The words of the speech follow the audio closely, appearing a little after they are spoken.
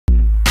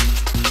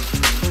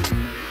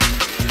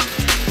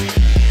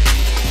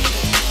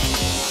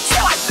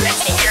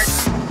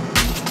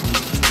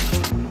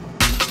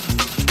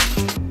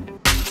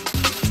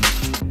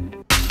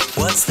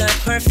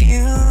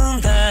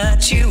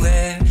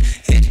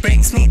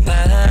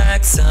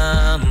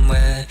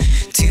somewhere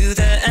to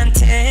the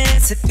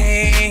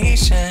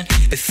anticipation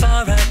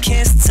before I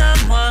kissed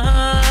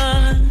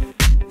someone.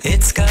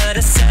 It's got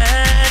a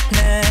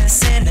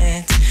sadness in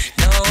it,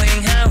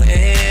 knowing how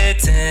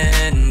it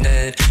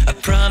ended. A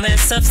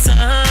promise of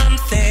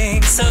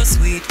something so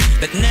sweet,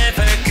 but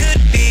never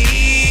could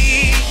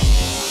be.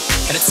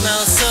 And it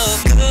smells so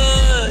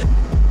good,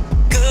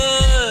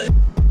 good,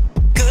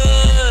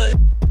 good,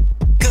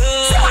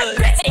 good, good,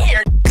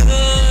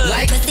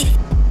 like,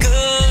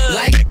 good,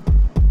 like,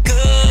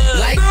 good,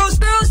 like, girls,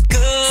 good,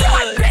 good,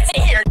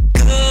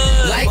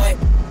 like,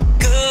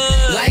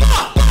 good, like,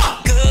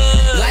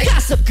 good, like,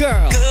 gossip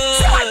girl,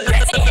 good,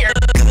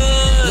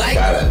 like,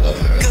 God, I love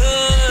her.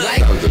 Good,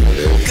 like,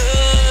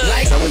 good,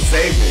 like, someone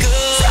save me.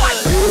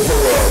 Beautiful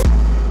world.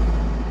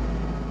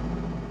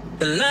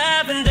 The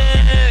lavender,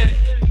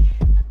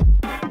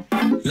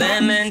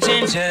 lemon,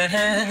 ginger,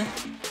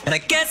 and I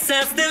guess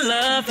I still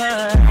love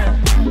her.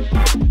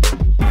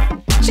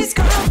 She's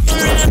gone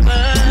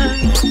forever,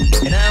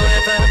 and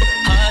however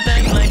hard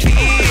that might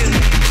feel,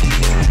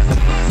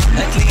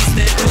 at least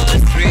it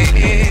was real.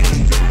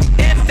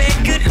 If it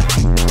could.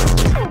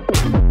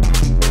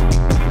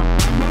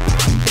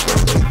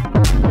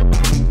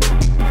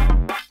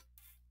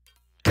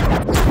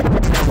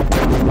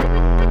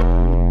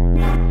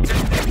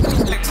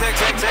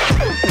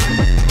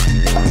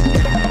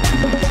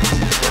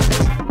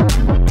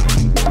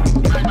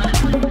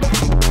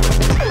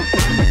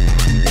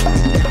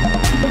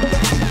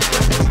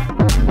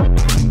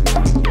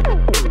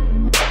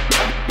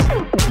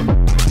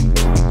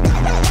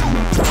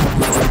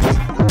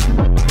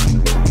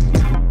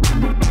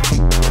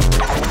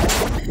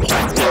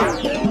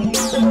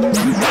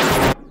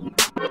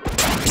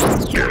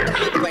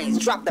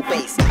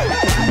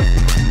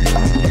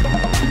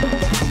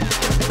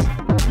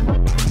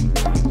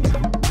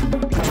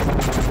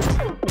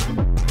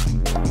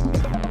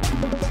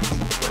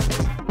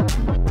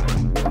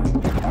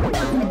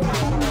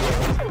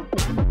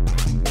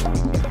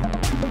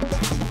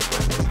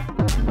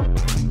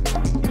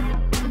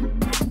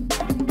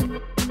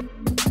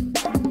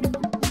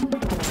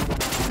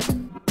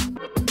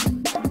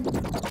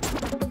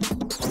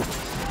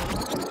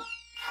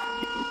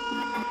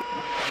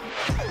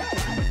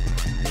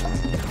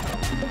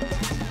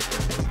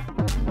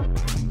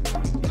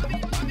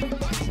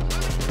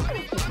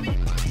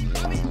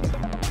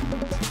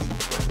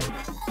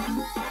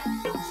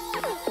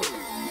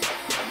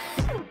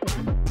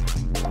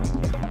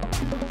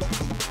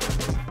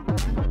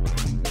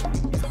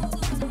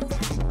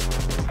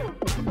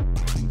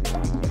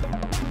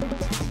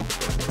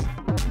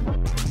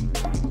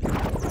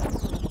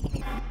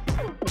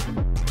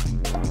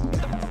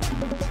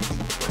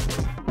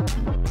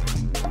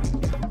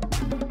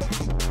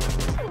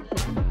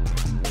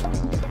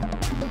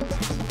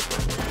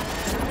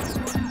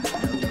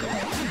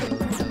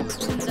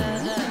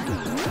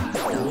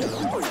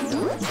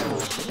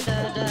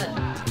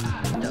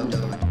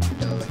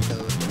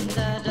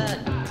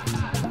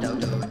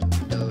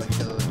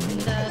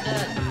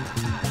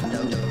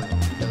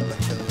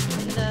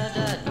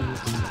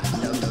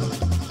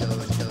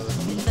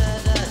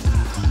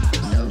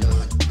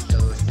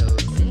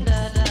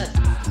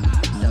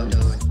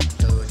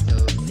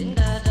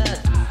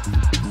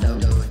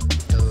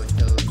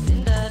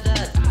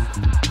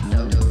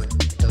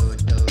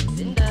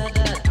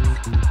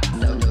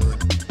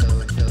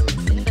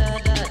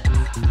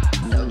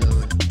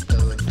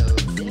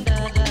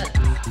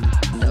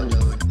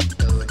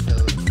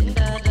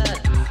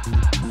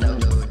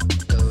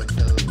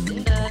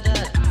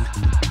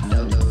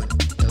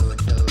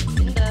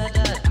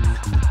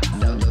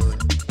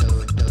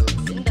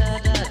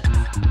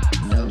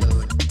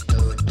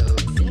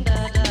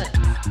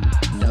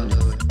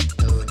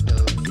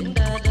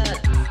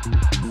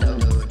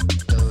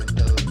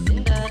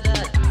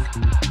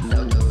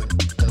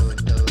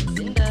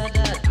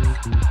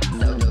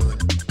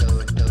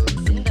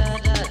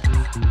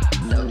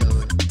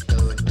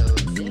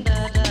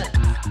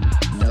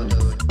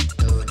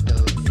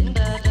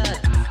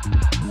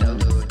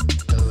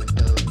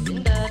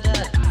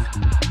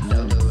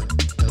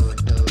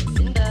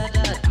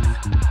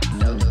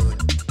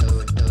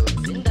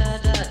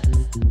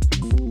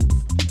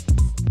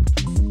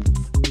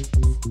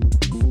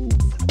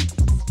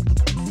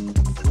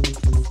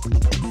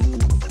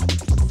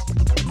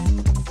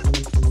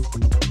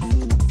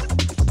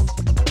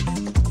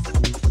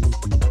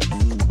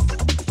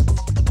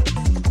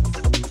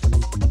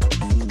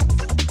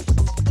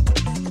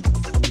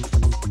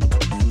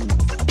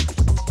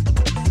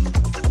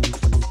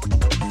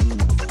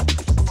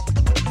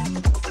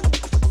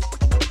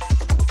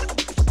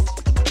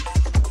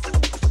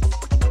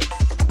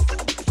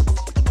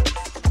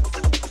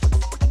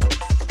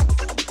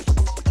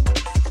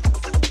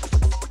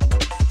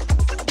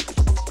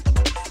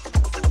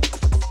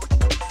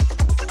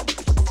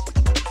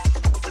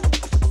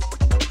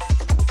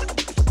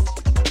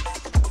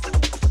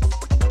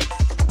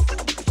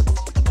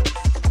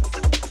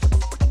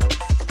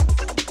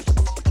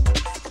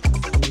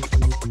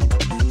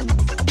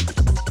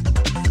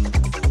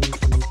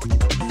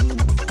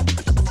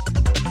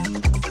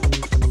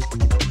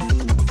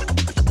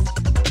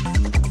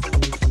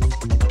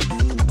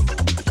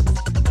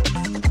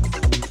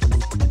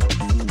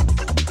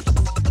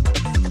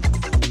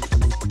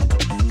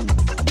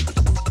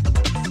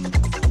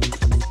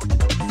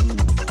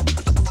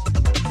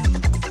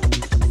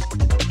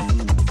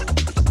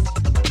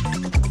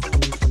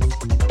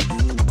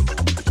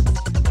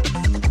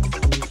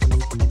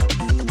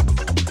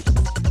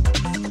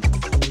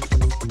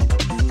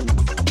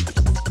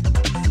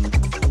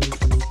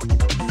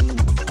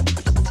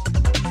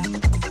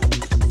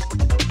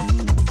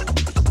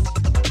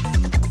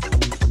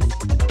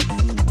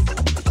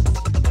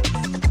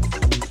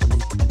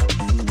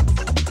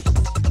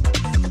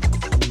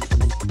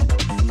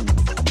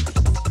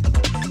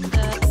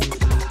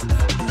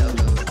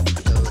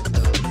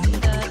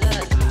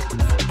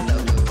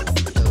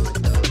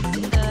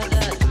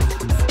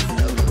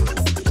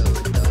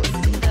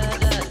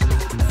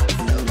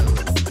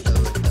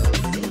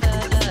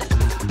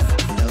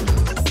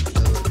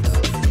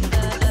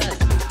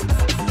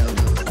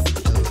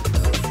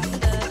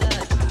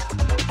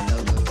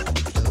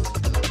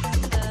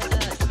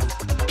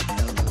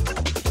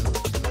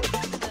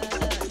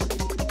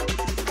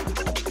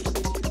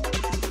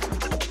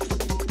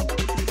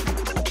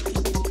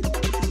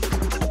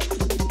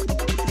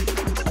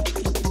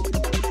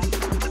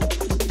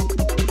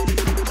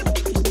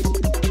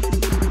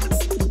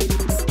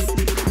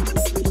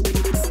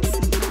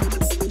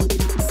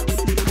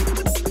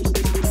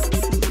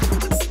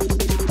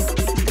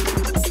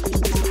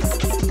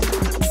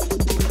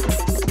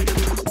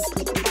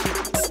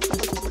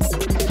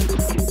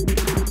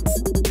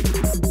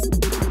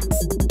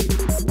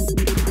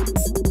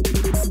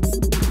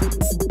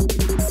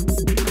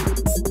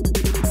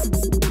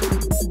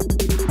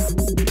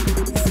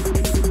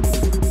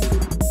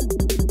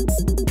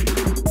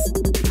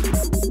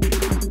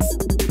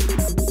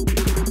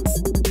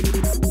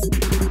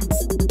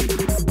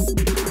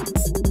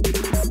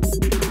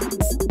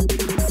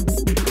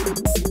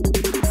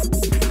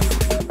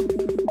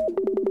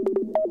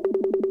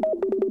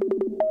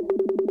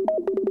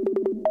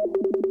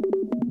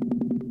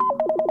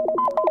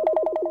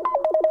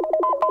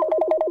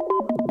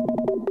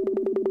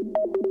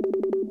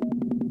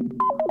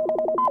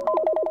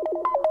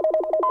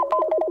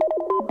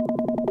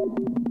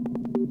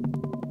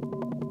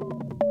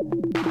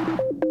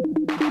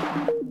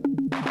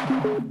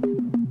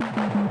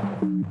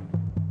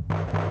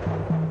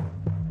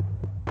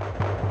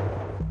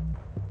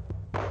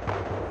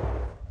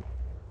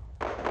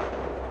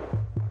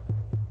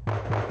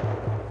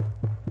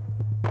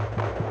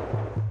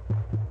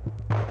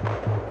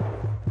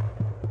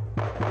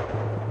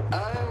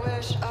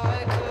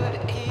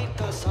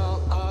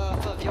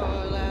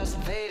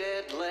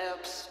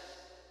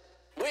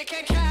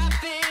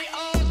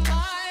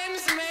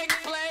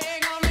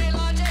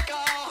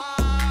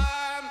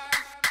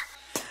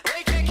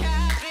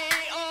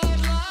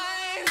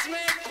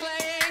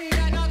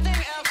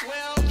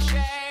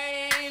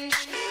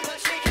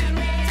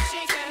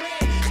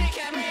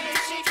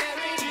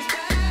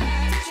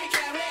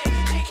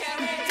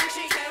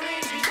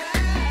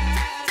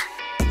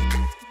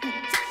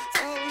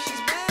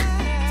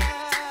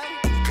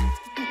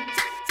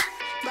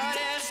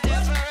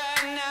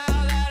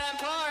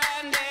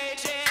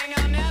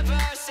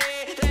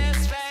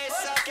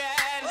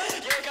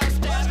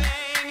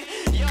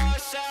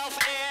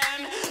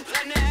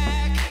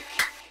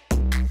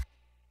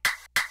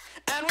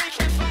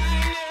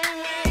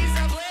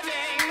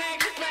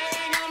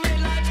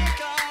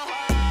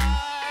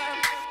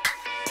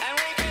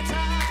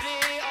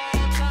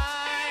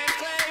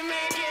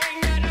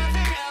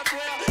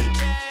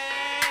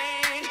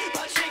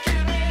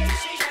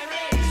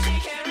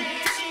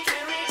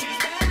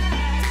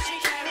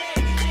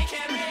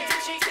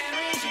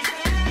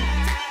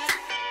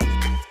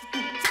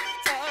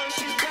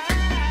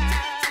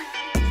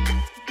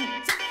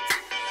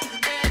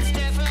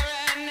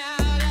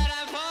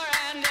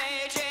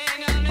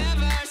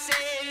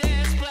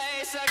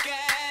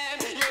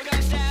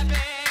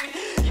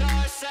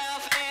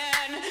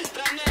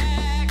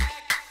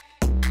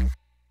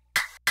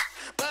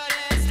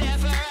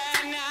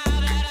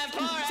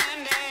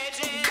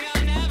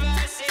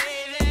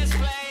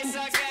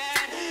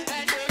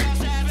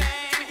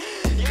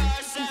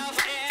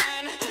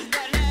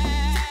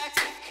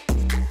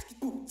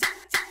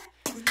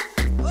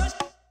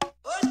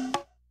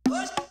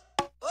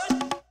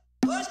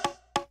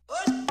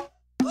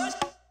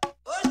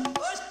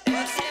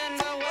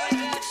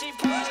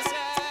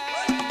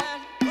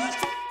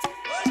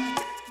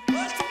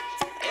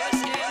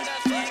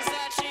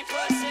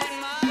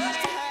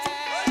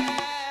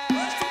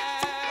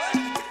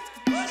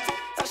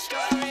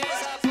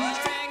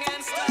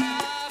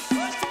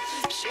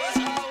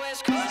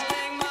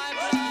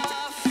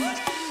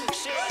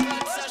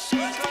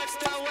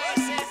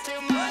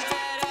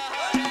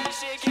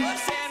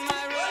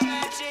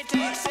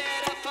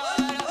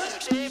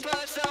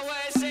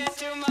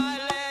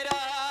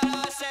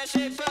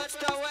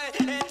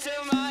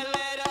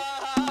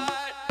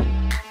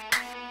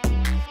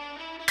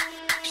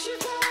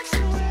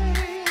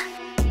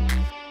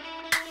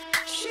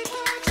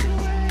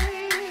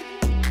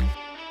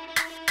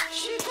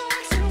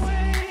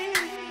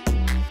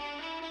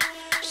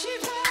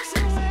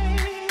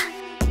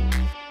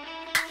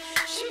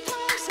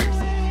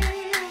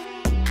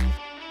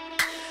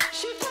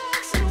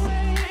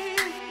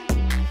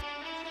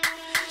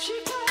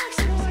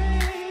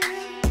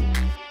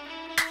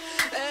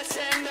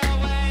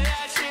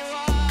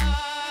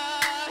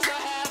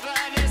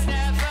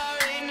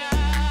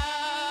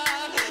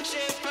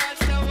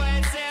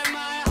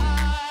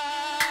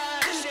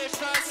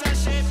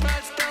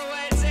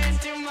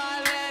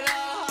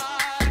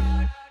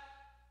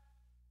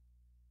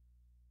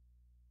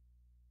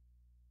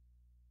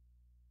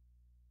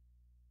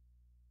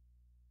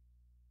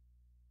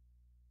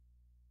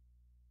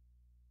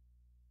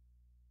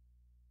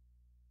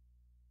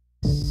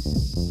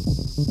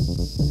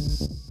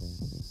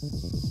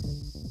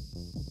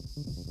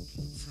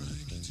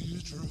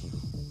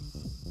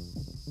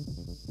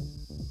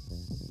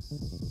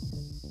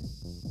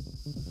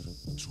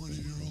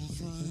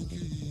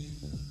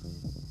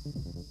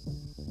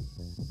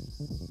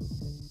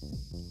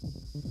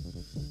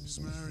 He's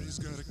married, he's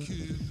got a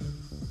kid.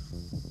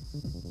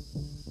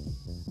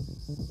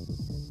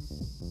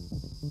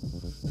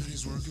 And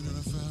he's working in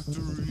a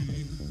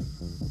factory.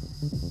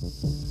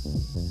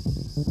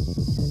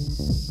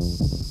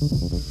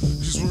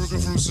 He's working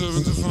from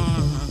 7 to 5.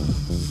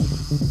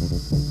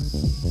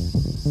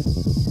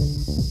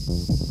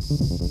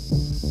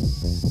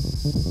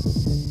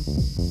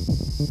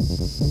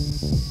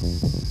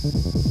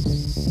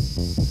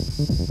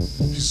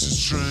 He's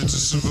just trying to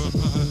survive.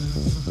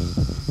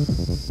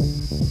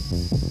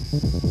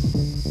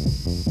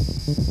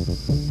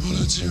 Well,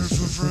 let's hear it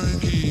for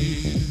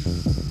Frankie.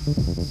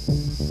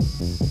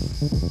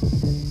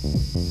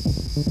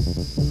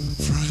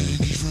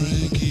 Frankie.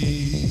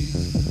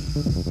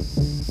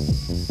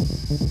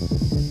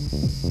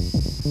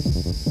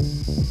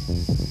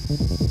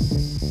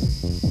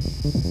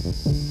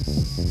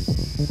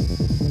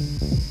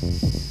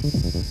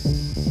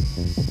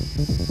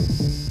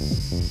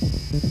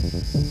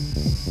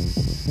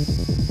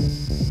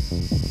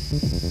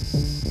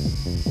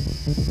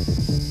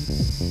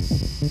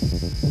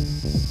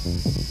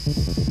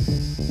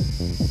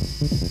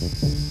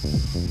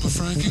 But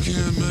Frankie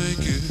can't make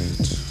it,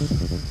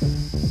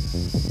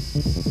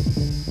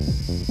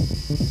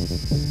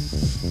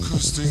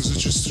 'cause things are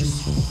just too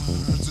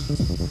hard.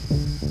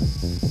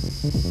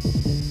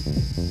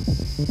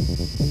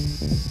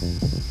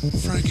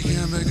 Frankie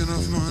can't make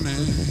enough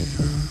money.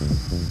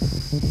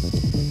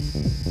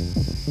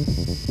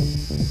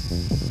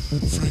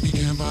 Frankie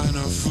can't buy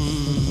enough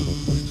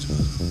food.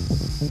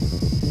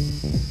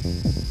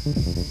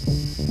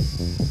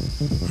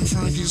 And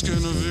Frankie's Frankie's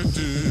getting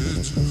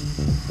evicted.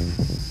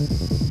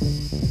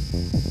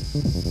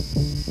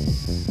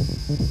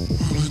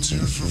 All the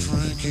tears for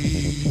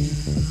Frankie.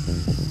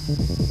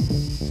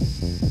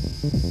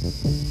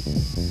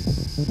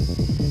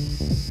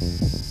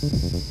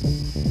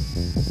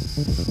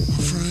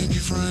 Oh, Frankie,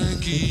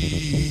 Frankie.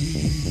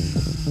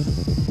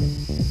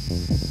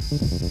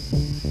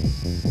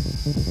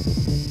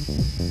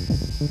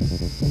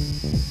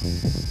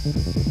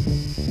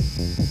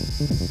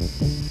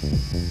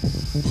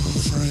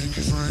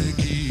 Frankie,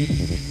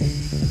 Frankie.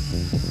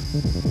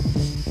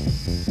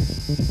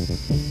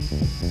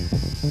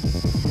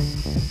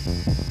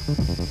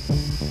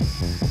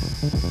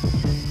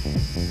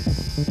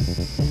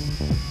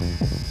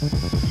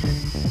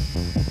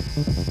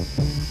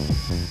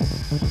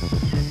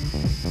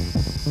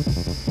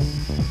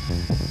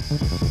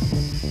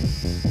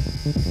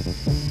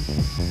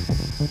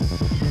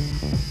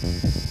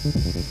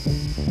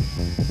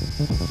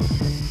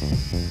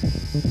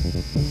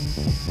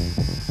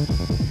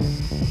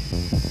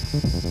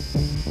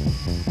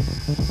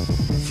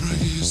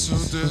 Frankie is so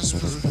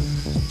desperate.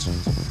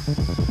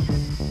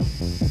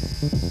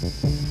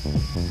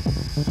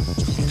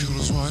 He's gonna kill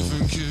his wife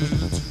and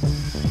kid.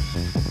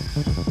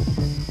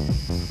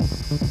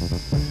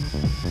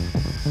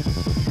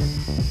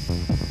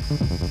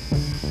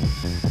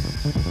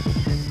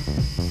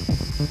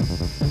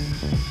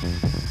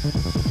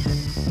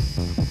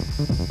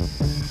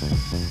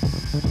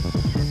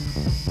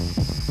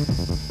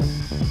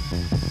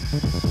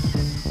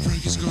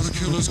 Frankie's gonna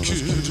kill his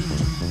kid.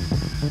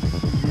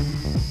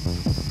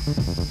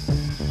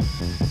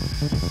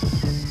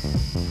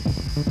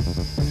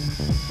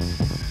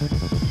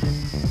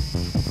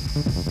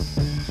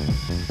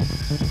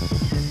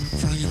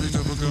 Frankie picked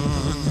up a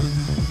gun.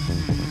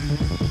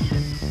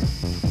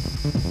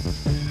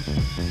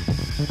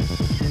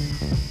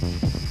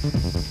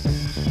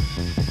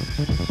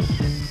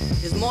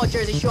 There's more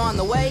Jersey Shore on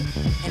the way,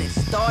 and it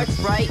starts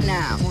right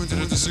now. Pointed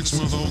at the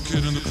 6-month-old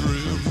kid in the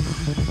crib.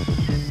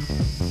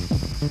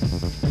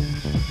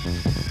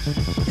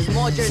 There's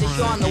more Jersey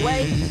Shore on the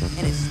way,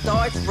 and it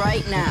starts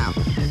right now.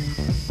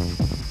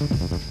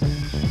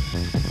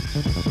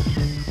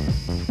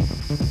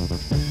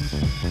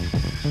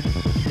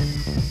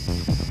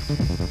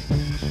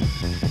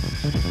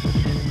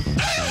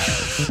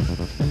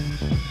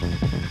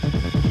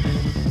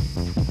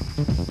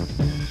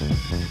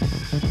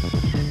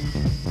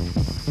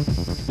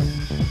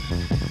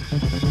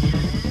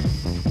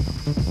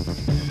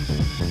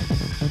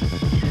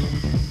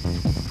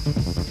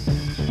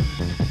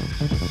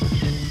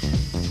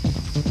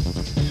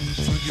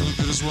 Frankie looked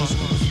at his wife.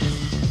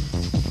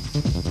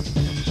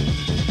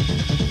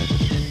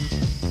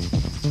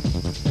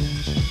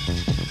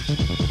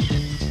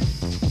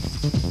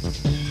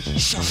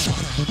 Shut up.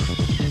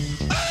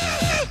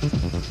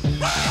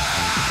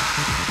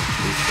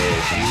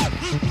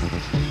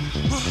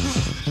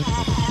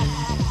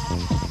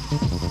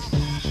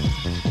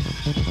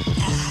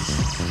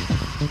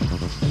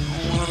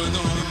 What are they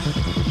doing?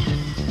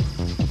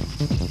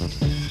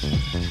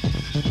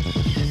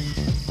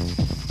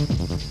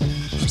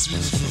 Let's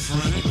use it for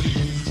Frankie.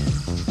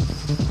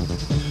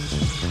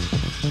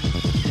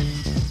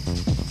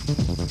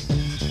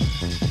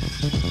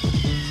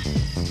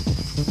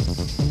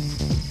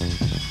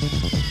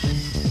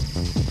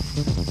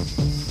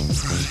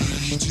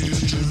 Frankie,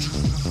 dude.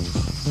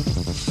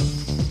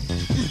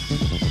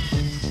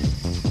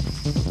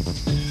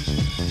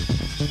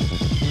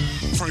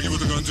 Frankie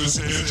with a gun to his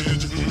head.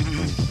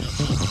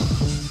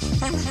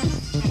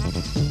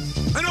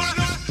 I know.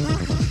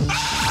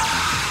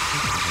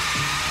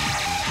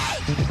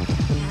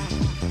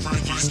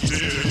 Frankie's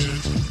dead.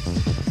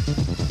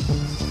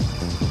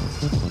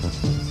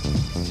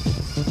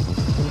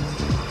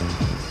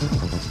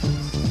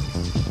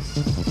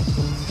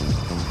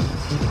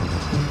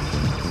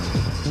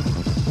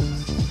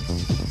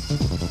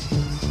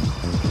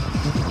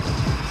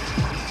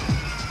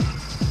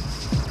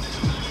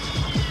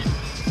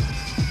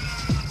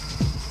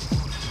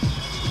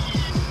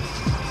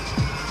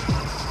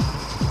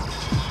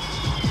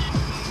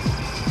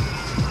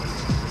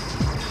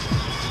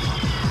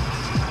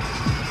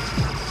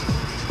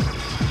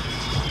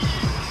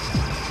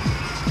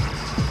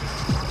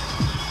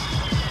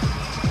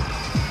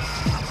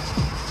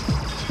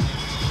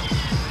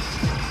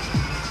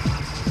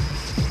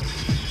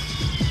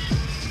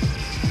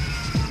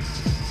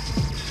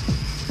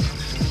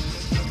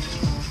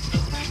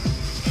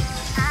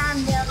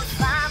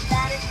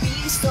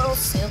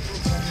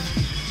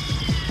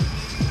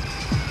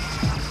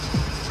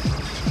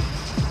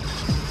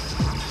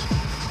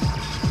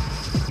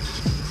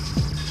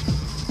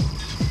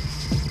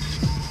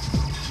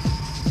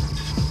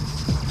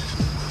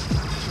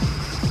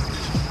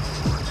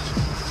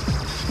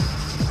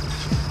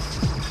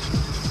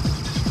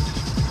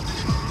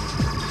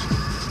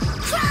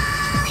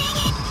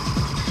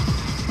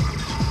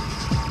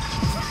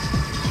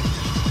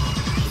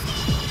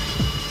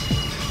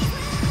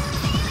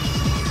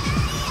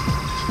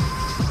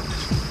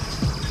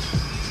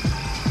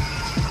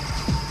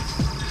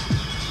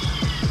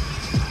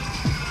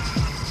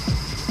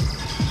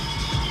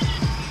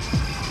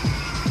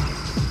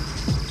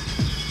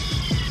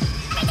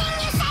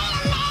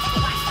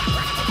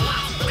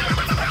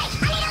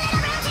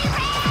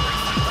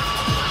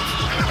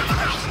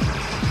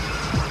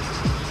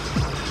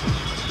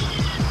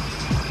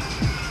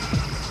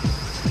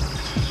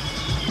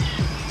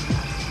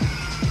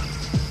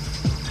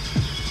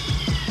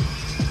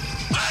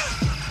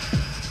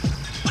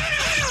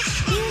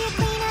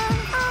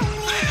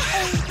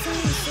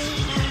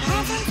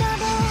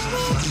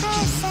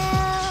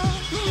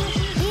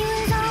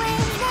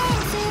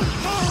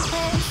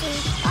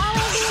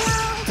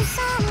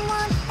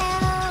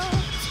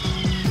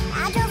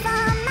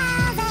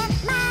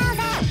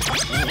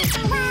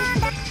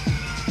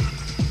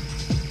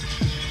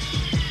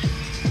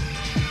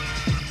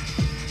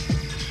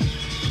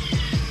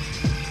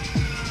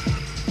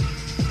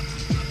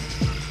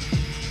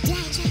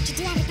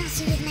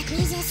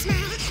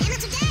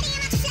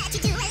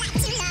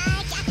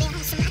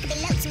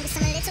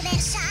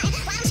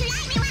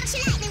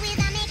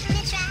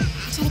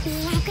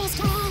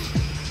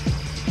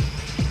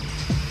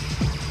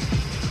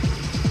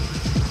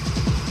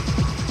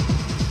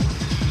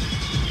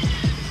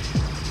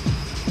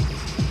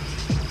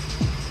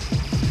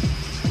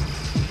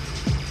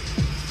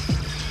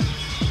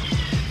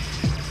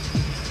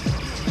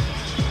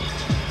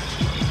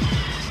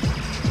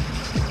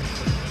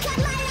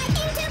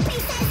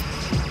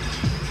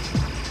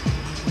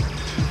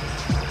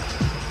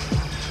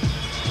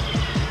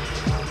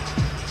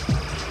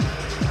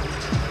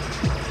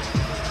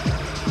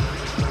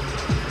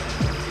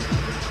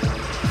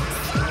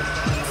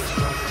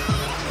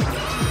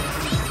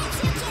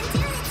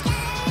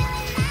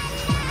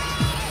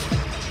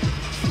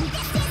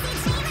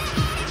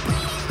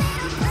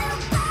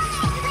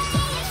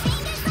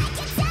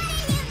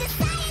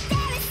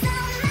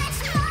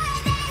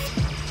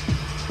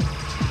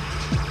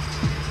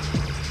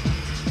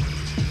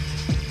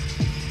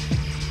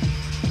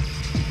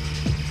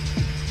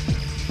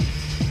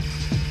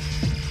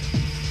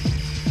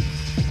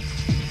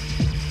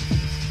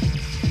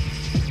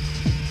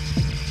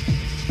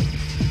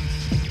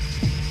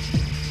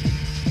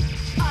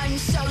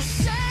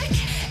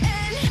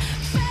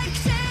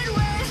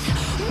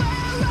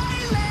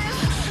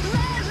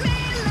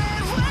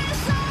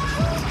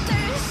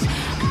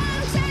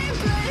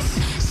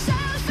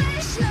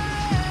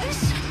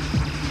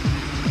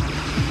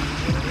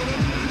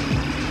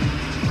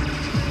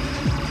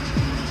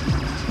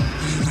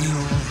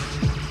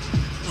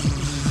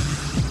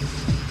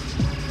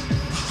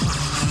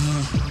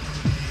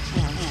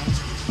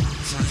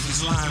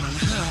 is lying in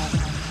hell.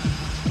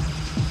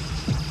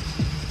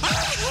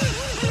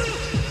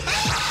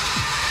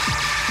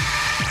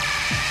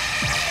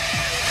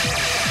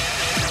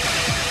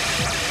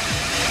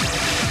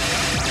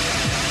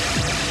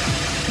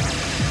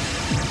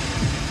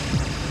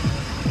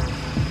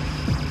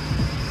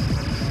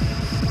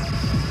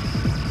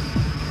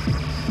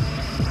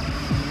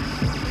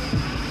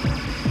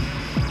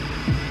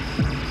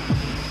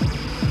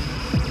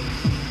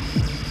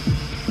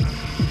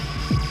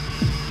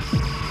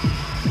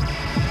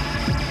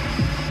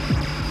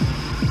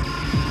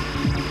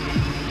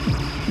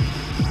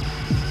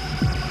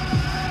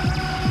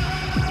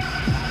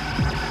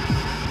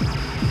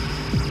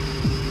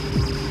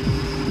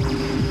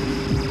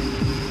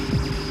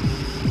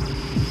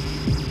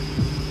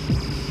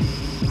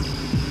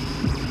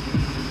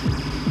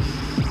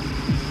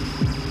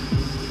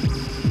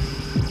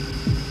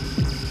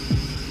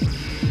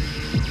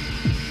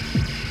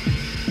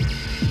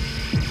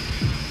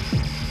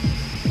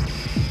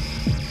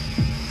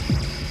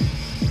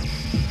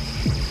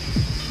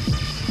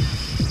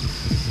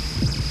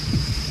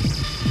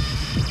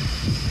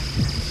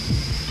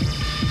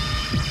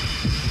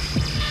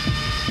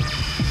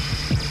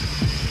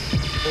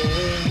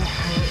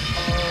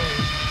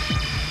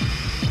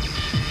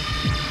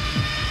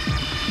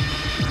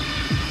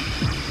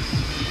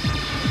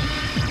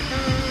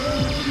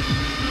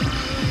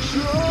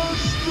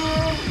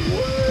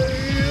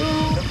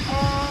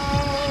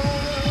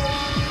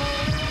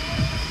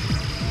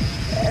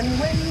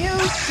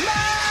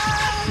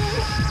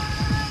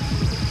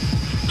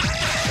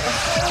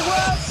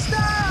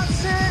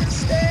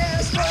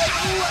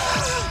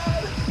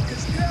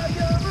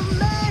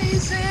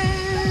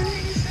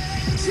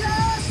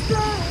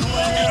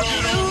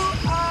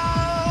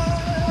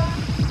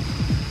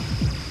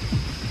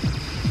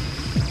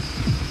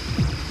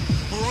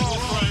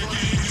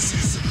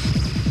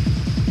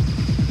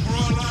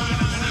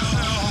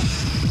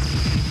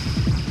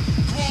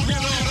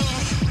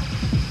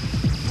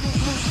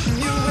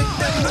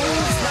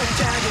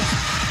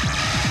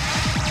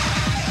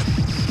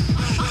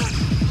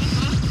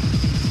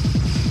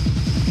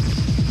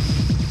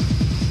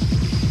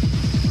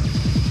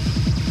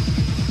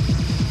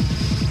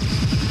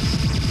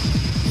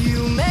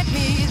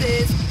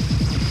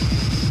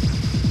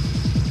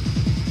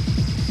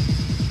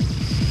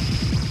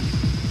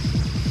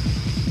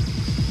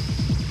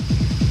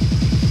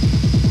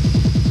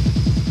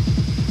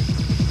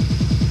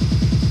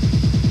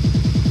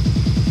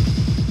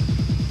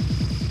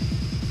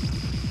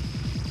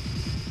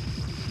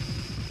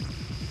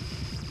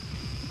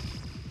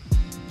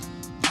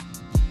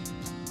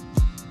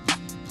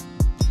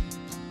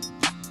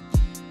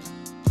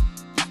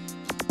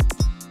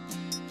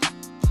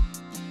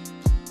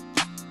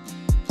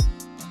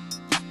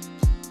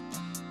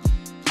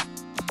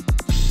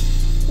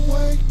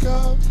 Wake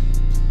up,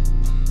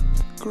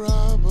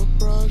 grab a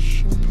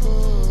brush and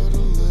put a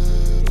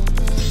little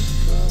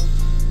makeup.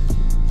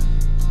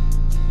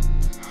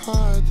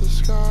 Hide the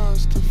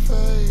scars to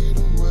fade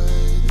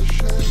away the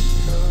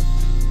shake-up.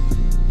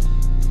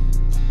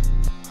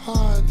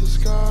 Hide the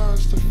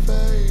scars to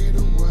fade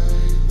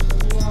away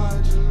the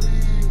why'd you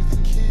leave the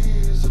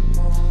keys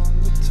upon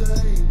the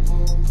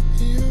table?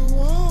 You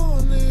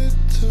wanted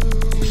to.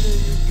 Here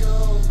you go,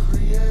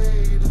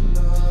 create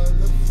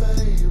another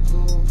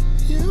fable.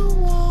 You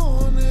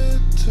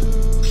wanted to,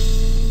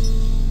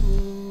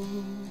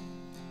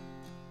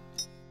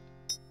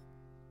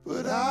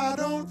 but I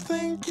don't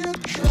think you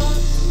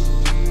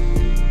trust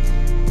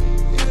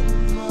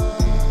in my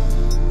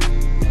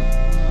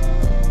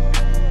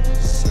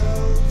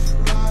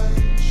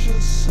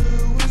self-righteous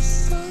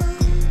suicide.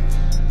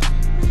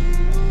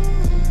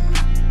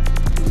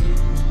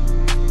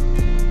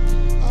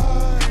 I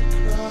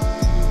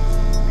cry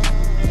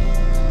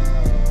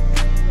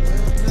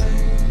when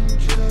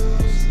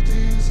angels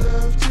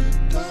deserve to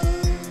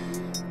die.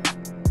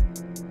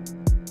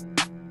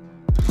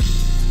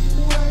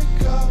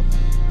 Wake up,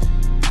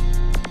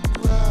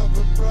 grab a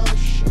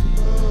brush and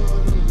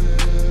put a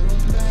little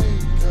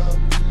makeup.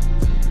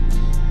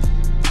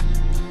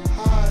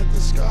 Hide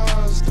the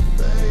scars to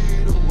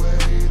fade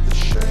away the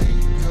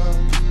shake-up.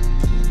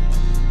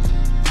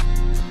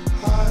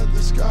 Hide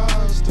the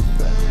scars to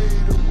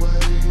fade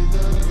away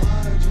the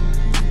why'd you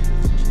leave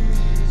the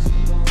keys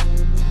upon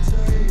the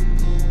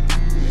table?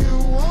 You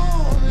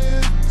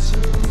wanted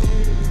to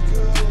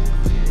go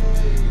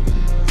create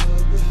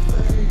another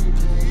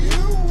fable.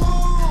 You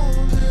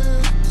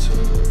wanted to,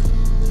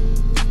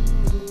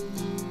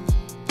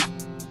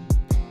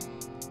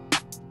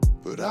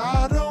 but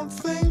I don't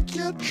think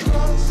you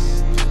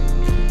trust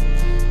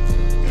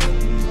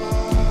in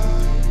my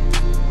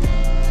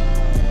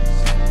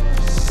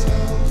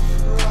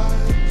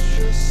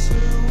self-righteous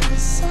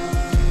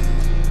suicide.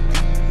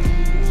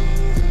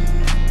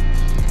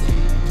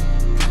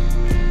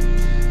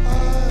 I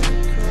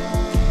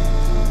cry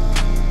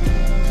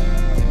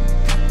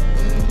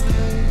when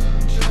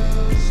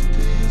angels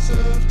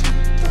deserve to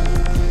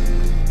die.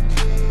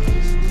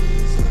 Angels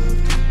deserve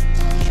to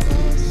die.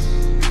 Trust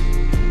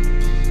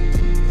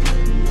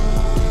in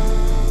my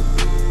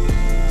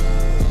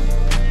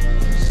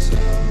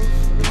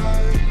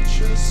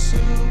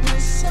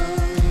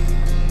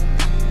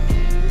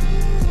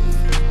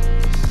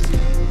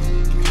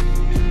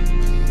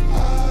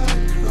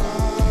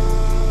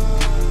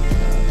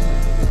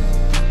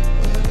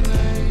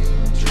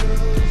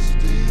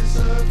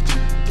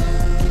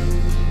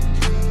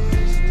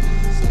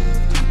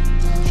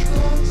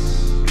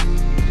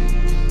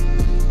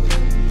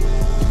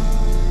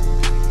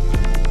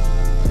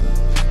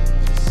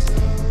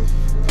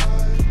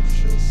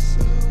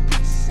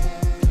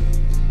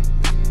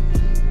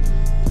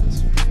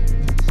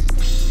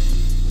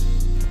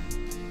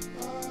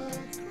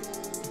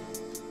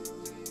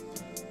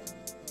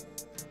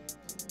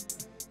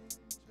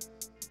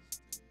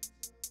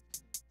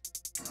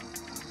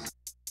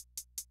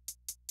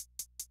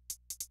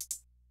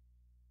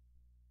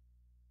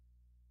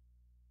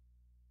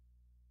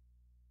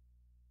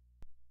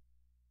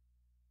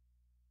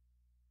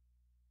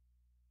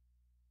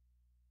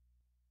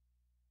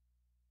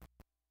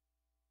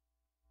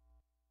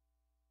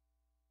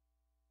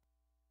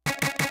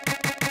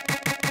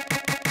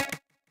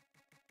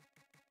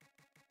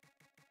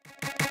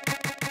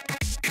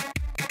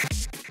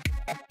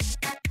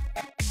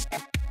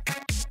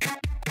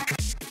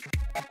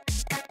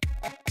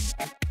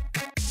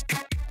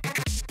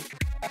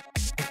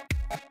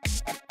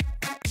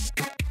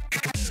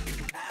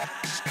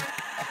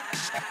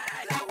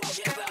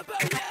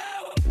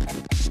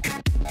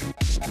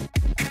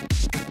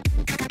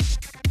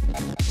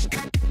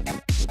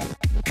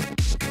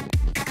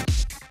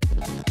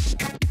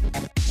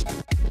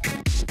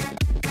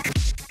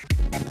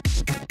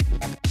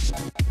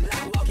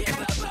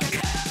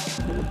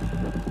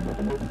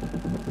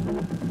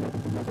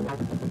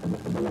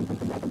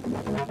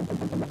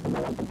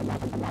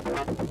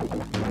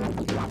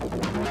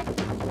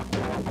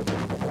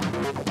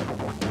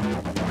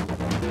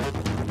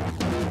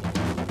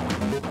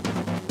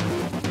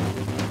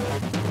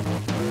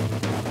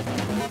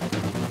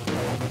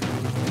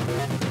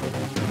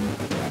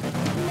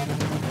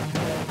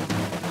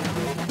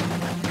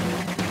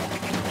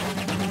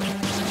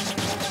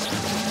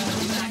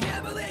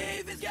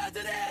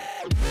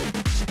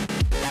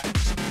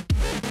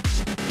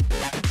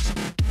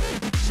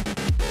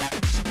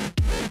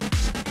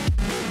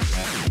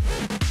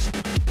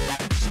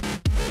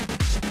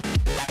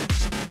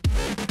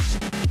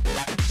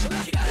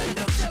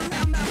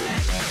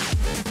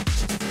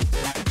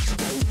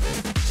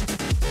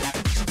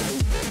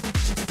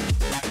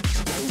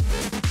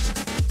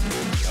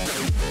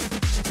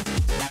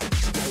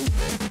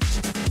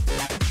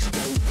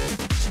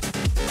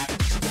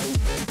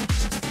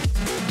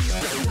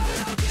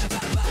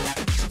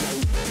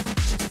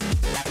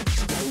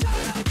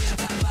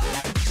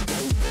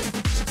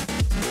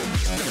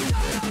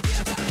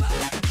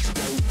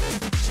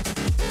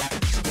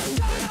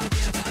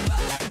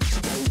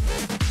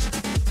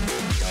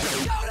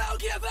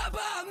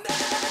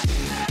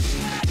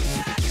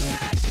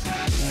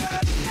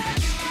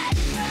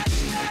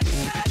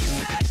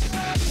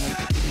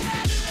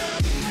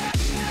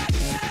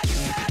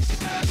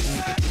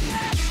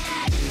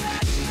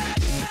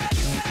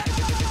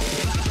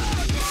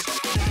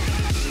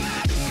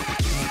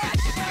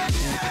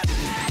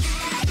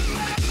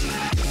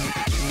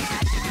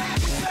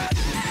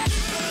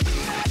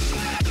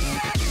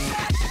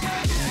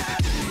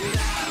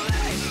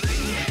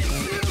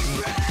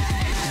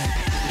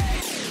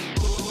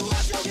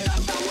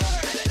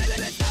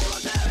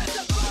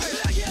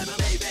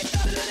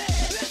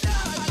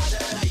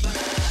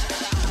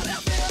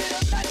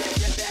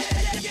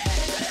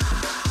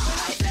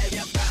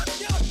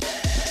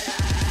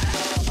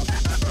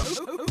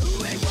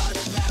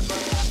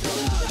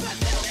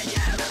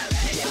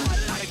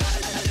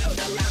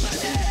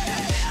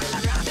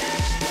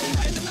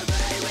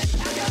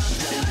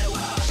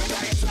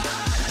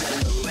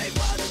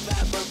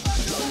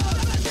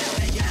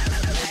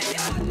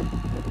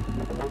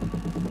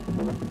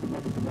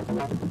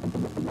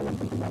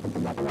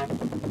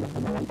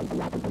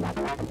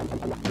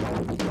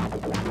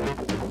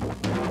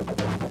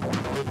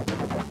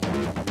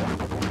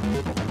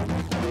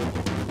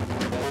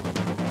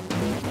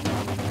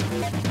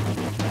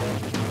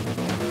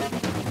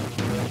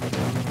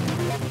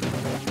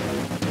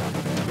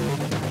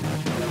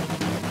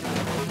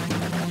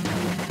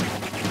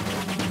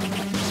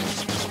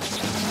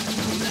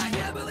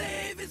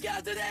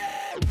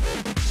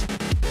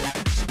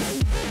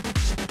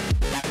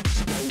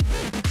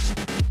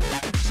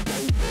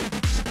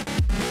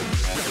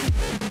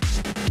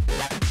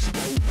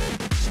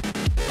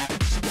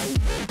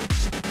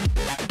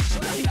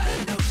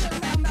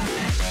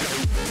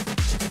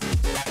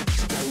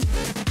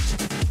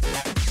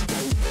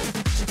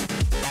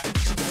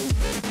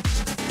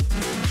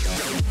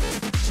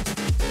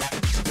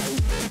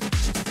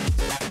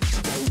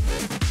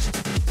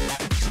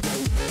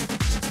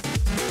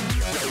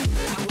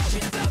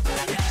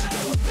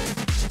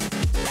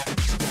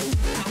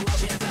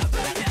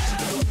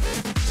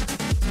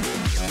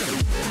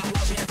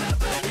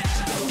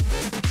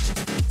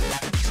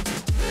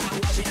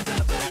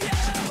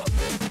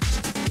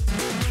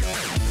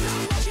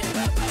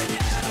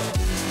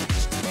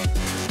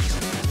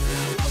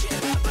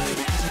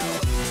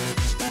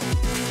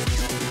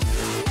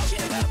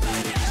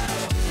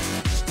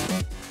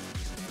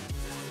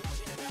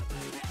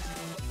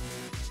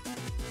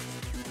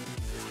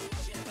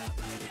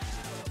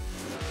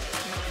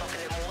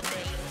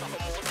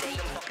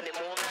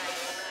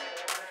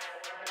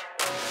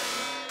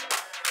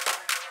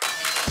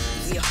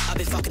I've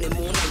been fucking him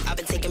all night. I've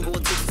been taking raw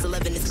dicks. It's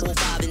 11, it's 4,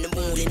 5 in the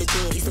morning. It's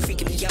dawn, he's still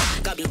freaking me out.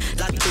 Got me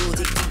like the door,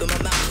 dick deep in my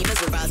mouth. He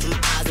mesmerized with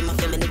my eyes and my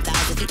feminine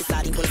thighs. If he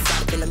decide he wanna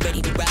start up, then I'm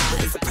ready to ride.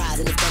 It's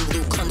surprising, it's fun,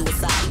 little condo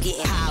inside. He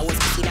getting high, once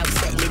we see now we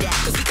setting it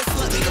out. Cause we can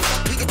slut, we can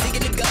fuck, we can dig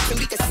in the gut, and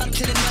we can suck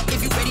to the nut if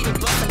you ready to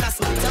bust. I got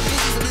some dumb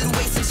bitches, a little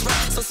waist and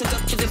strut. So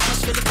seductive and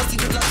push for the pussy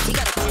with love. He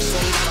got a crush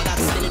on me, now I got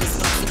a spin in his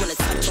butt. He wanna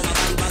touch on my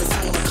body while it's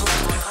hanging my coat.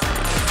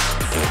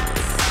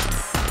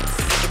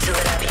 Make it to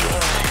whatever you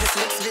want. His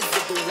lips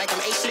visible, like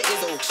I'm Aisha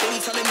Izzo. Shorty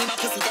telling me my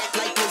pussy that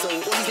like Lizzo.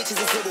 All these bitches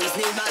is nibbles,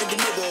 nail out of the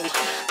nibble.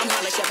 I'm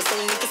hot like Chef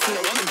Stone in the casino,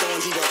 I'm in Don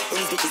Diva. All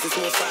these bitches is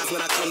more fries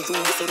when I come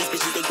through. So these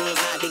bitches, they going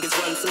high, niggas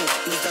run too.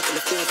 These ducking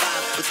the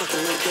 4-5, we're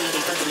talking little thing,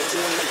 they ducking the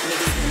 4 like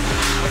niggas.